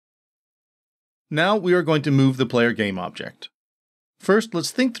Now we are going to move the player game object. First,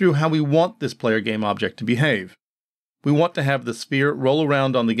 let's think through how we want this player game object to behave. We want to have the sphere roll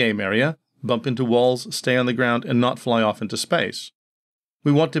around on the game area, bump into walls, stay on the ground, and not fly off into space.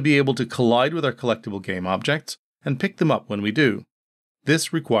 We want to be able to collide with our collectible game objects and pick them up when we do.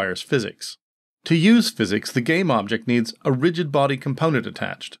 This requires physics. To use physics, the game object needs a Rigidbody component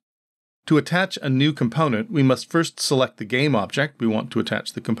attached. To attach a new component, we must first select the game object we want to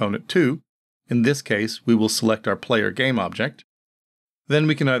attach the component to. In this case, we will select our player game object. Then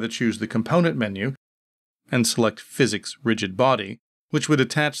we can either choose the component menu and select Physics Rigidbody, which would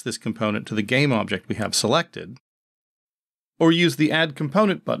attach this component to the game object we have selected, or use the Add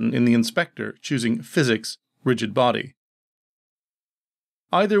Component button in the inspector, choosing Physics Rigidbody.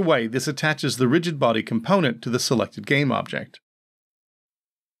 Either way, this attaches the Rigidbody component to the selected game object.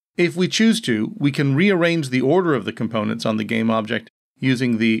 If we choose to, we can rearrange the order of the components on the game object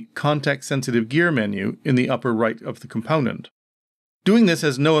using the Context-Sensitive Gear menu in the upper right of the component. Doing this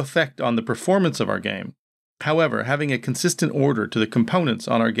has no effect on the performance of our game. However, having a consistent order to the components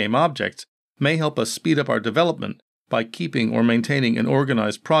on our game objects may help us speed up our development by keeping or maintaining an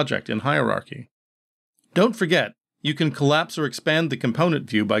organized project in hierarchy. Don't forget, you can collapse or expand the component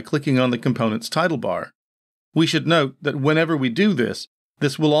view by clicking on the component's title bar. We should note that whenever we do this,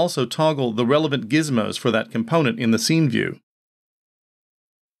 this will also toggle the relevant gizmos for that component in the scene view.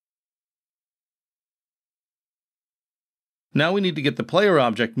 Now we need to get the player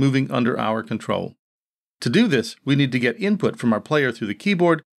object moving under our control. To do this, we need to get input from our player through the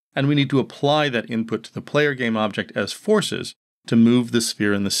keyboard, and we need to apply that input to the player game object as forces to move the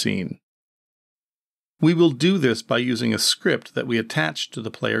sphere in the scene. We will do this by using a script that we attach to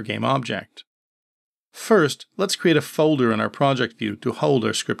the player game object. First, let's create a folder in our project view to hold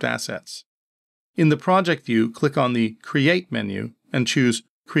our script assets. In the project view, click on the Create menu and choose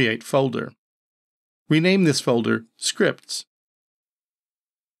Create Folder. Rename this folder Scripts.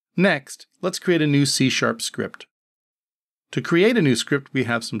 Next, let's create a new C# script. To create a new script, we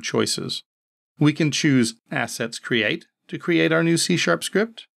have some choices. We can choose Assets Create to create our new C#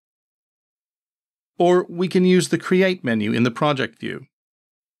 script, or we can use the Create menu in the project view.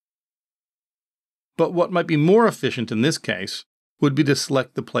 But what might be more efficient in this case would be to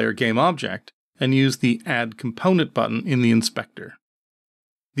select the player game object and use the Add Component button in the inspector.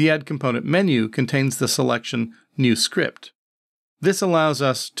 The Add Component menu contains the selection New Script. This allows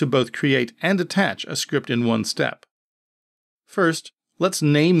us to both create and attach a script in one step. First, let's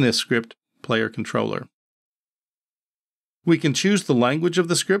name this script Player Controller. We can choose the language of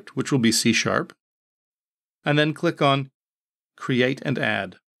the script, which will be C#, and then click on Create and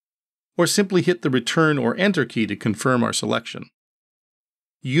Add, or simply hit the Return or Enter key to confirm our selection.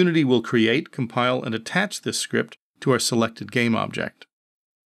 Unity will create, compile, and attach this script to our selected game object.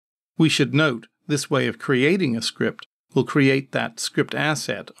 We should note, this way of creating a script will create that script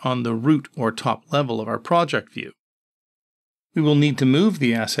asset on the root or top level of our project view. We will need to move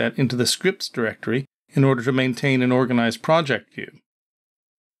the asset into the scripts directory in order to maintain an organized project view.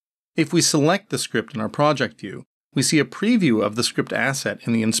 If we select the script in our project view, we see a preview of the script asset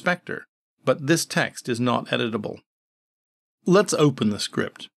in the inspector, but this text is not editable. Let's open the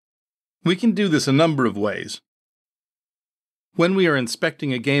script. We can do this a number of ways. When we are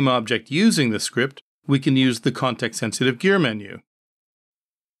inspecting a game object using the script, we can use the Context-Sensitive Gear menu.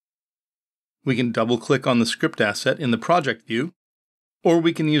 We can double-click on the script asset in the project view, or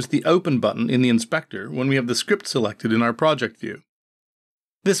we can use the Open button in the inspector when we have the script selected in our project view.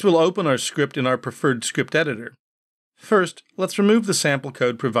 This will open our script in our preferred script editor. First, let's remove the sample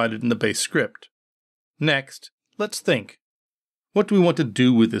code provided in the base script. Next, let's think. What do we want to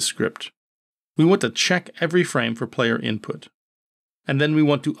do with this script? We want to check every frame for player input. And then we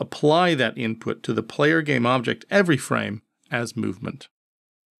want to apply that input to the player game object every frame as movement.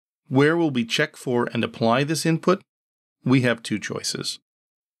 Where will we check for and apply this input? We have two choices: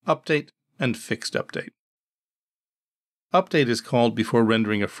 Update and Fixed Update. Update is called before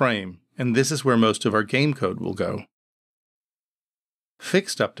rendering a frame, and this is where most of our game code will go.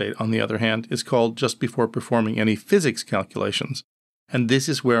 Fixed Update, on the other hand, is called just before performing any physics calculations, and this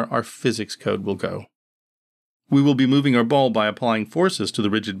is where our physics code will go. We will be moving our ball by applying forces to the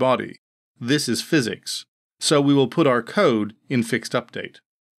rigid body. This is physics, so we will put our code in Fixed Update.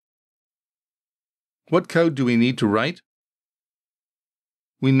 What code do we need to write?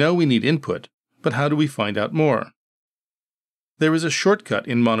 We know we need input, but how do we find out more? There is a shortcut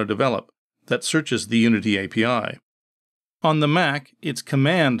in MonoDevelop that searches the Unity API. On the Mac, it's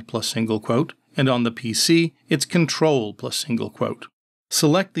Command plus single quote, and on the PC, it's Control plus single quote.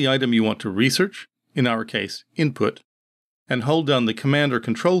 Select the item you want to research, in our case, input, and hold down the Command or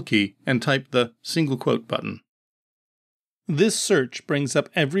Control key and type the single quote button. This search brings up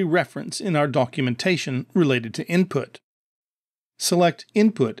every reference in our documentation related to input. Select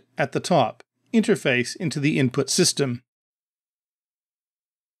Input at the top, Interface into the input system.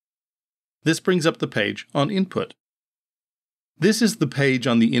 This brings up the page on input. This is the page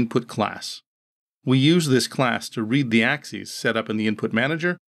on the input class. We use this class to read the axes set up in the Input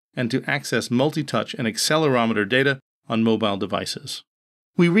Manager and to access multi-touch and accelerometer data on mobile devices.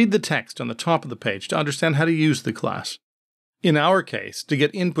 We read the text on the top of the page to understand how to use the class. In our case, to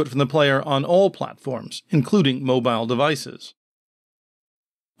get input from the player on all platforms, including mobile devices.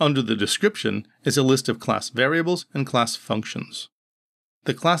 Under the description is a list of class variables and class functions.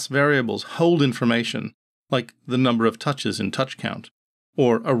 The class variables hold information like the number of touches in touch count,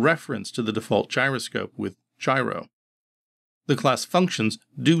 or a reference to the default gyroscope with gyro. The class functions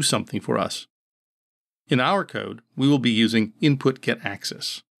do something for us. In our code, we will be using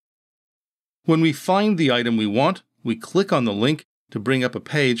input-get-access. When we find the item we want, we click on the link to bring up a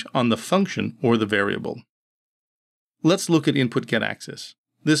page on the function or the variable. Let's look at input-get-access.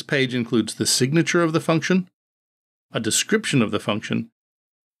 This page includes the signature of the function, a description of the function,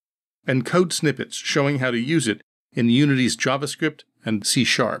 and code snippets showing how to use it in Unity's JavaScript and C#.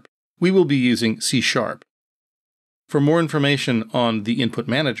 We will be using C#. For more information on the Input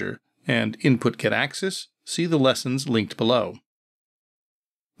Manager and input-get-access, see the lessons linked below.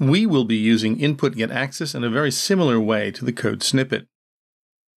 We will be using input-get-access in a very similar way to the code snippet.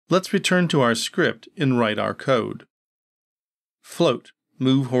 Let's return to our script and write our code. Float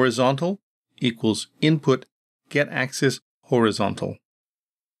move horizontal equals input-get-access horizontal.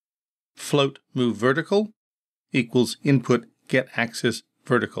 Float move vertical equals input-get-access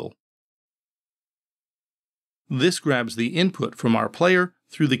vertical. This grabs the input from our player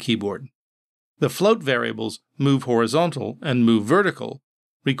through the keyboard. The float variables move horizontal and move vertical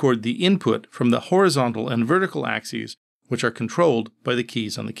record the input from the horizontal and vertical axes, which are controlled by the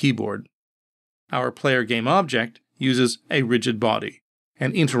keys on the keyboard. Our player game object uses a rigid body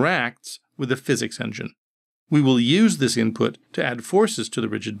and interacts with the physics engine. We will use this input to add forces to the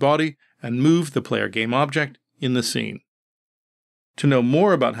rigid body and move the player game object in the scene. To know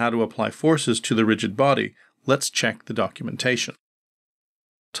more about how to apply forces to the rigid body, let's check the documentation.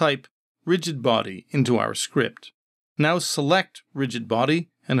 Type rigid body into our script. Now select rigid body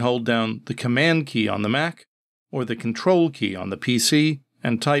and hold down the Command key on the Mac or the Control key on the PC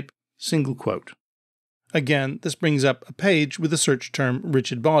and type single quote. Again, this brings up a page with the search term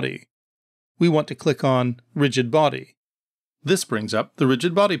rigid body. We want to click on rigid body. This brings up the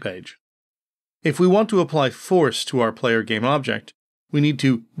rigid body page. If we want to apply force to our player game object, we need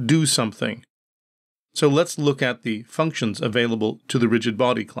to do something. So let's look at the functions available to the rigid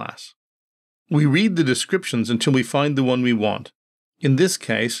body class. We read the descriptions until we find the one we want. In this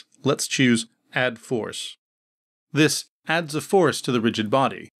case, let's choose add force. This adds a force to the rigid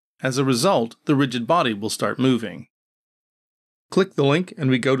body. As a result, the rigid body will start moving. Click the link and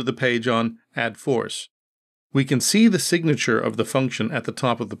we go to the page on add force. We can see the signature of the function at the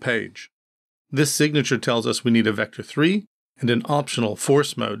top of the page. This signature tells us we need a vector 3 and an optional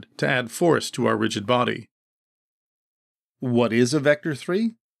force mode to add force to our rigid body. What is a vector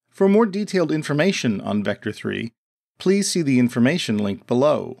 3? For more detailed information on vector 3, please see the information linked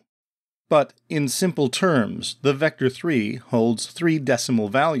below. But in simple terms, the vector 3 holds 3 decimal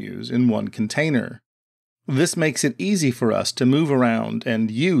values in one container. This makes it easy for us to move around and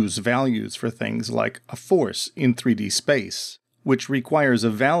use values for things like a force in 3D space, which requires a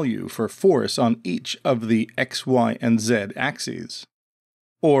value for force on each of the X, Y, and Z axes.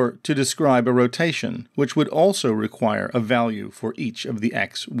 Or to describe a rotation, which would also require a value for each of the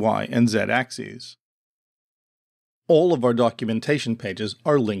X, Y, and Z axes. All of our documentation pages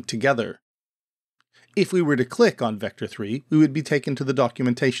are linked together. If we were to click on vector 3, we would be taken to the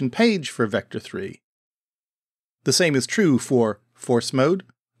documentation page for vector 3. The same is true for force mode,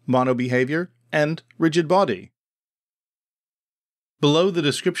 monobehavior, and rigid body. Below the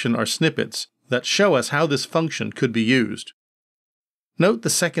description are snippets that show us how this function could be used. Note the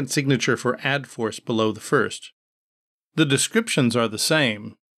second signature for add force below the first. The descriptions are the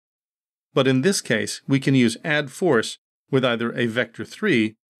same, but in this case we can use add force with either a vector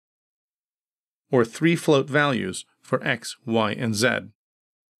 3 or 3 float values for X, Y, and Z.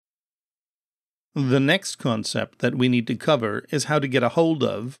 The next concept that we need to cover is how to get a hold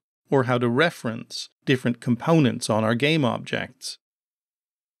of, or how to reference, different components on our game objects.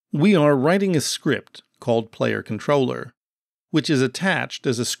 We are writing a script called Player Controller, which is attached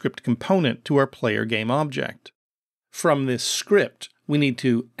as a script component to our player game object. From this script, we need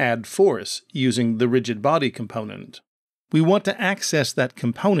to add force using the Rigidbody component. We want to access that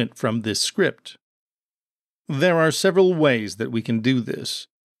component from this script. There are several ways that we can do this,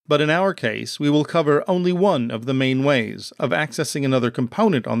 but in our case, we will cover only one of the main ways of accessing another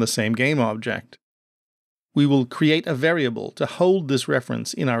component on the same game object. We will create a variable to hold this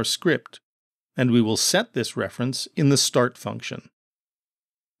reference in our script, and we will set this reference in the start function.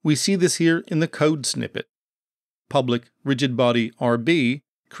 We see this here in the code snippet. Public rigidbody RB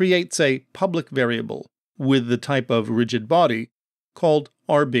creates a public variable with the type of rigid body called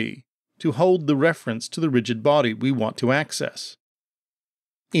RB to hold the reference to the rigid body we want to access.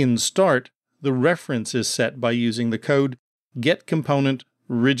 In start, the reference is set by using the code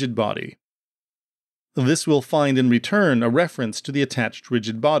getComponentRigidBody. This will find and return a reference to the attached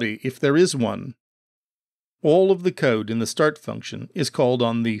rigid body if there is one. All of the code in the start function is called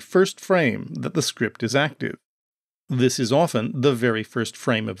on the first frame that the script is active. This is often the very first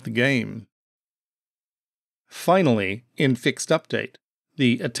frame of the game. Finally, in fixedUpdate,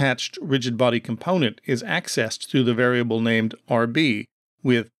 the attached rigidbody component is accessed through the variable named RB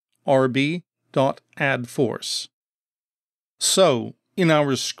with rb.addForce. So, in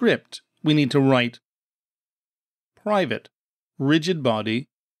our script, we need to write private rigidbody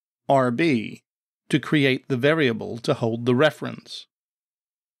RB to create the variable to hold the reference.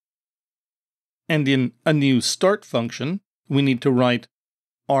 And in a new start function, we need to write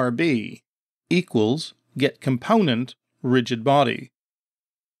RB equals getComponentRigidBody.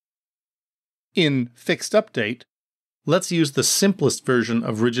 In fixedUpdate, let's use the simplest version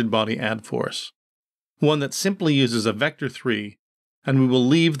of rigidbody addForce, one that simply uses a vector3, and we will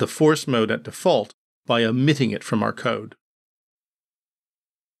leave the force mode at default by omitting it from our code.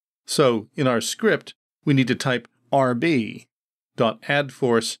 So, in our script, we need to type rb.addForce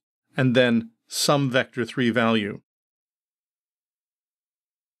and then some vector3 value.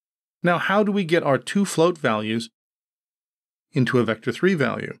 Now, how do we get our two float values into a vector3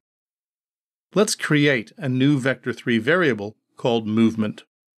 value? Let's create a new vector3 variable called movement.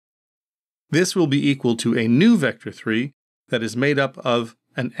 This will be equal to a new vector3 that is made up of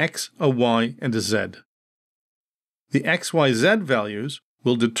an x, a y, and a z. The x, y, z values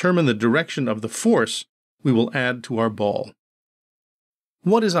will determine the direction of the force we will add to our ball.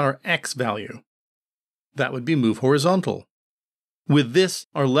 What is our x value? That would be move horizontal. With this,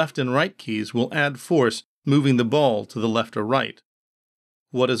 our left and right keys will add force moving the ball to the left or right.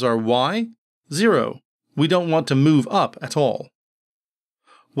 What is our y? 0. We don't want to move up at all.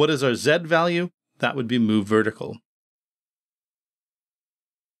 What is our z value? That would be move vertical.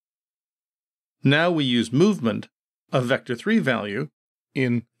 Now we use movement, a vector3 value,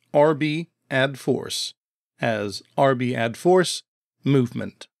 in RB add force as RB add force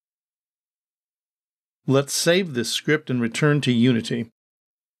movement. Let's save this script and return to Unity.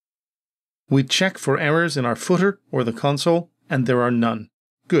 We check for errors in our footer or the console, and there are none.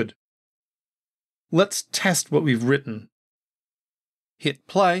 Good. Let's test what we've written. Hit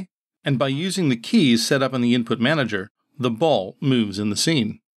play, and by using the keys set up in the input manager, the ball moves in the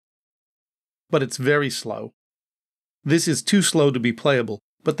scene. But it's very slow. This is too slow to be playable,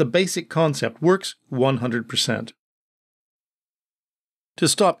 but the basic concept works 100%. To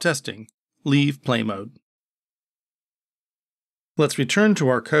stop testing, leave play mode. Let's return to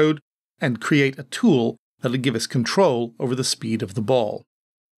our code and create a tool that will give us control over the speed of the ball.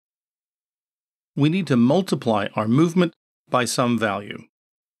 We need to multiply our movement by some value.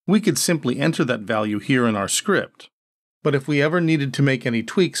 We could simply enter that value here in our script, but if we ever needed to make any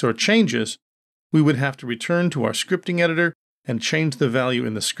tweaks or changes, we would have to return to our scripting editor and change the value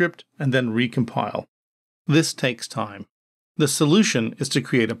in the script and then recompile. This takes time. The solution is to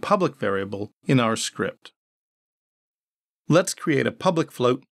create a public variable in our script. Let's create a public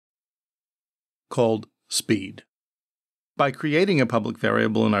float called speed. By creating a public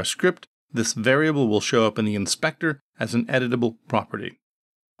variable in our script, this variable will show up in the inspector as an editable property.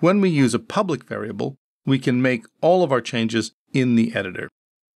 When we use a public variable, we can make all of our changes in the editor.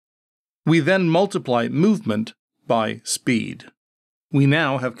 We then multiply movement by speed. We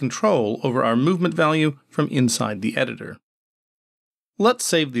now have control over our movement value from inside the editor. Let's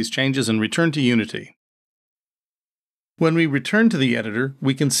save these changes and return to Unity. When we return to the editor,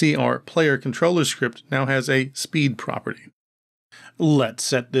 we can see our player controller script now has a speed property. Let's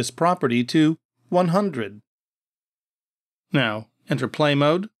set this property to 100. Now, enter play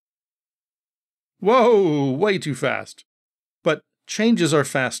mode. Whoa, way too fast. But changes are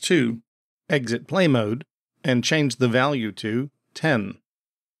fast too. Exit play mode and change the value to 10.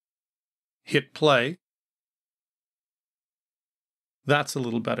 Hit play. That's a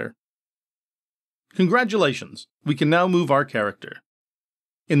little better. Congratulations! We can now move our character.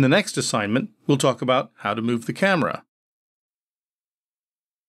 In the next assignment, we'll talk about how to move the camera.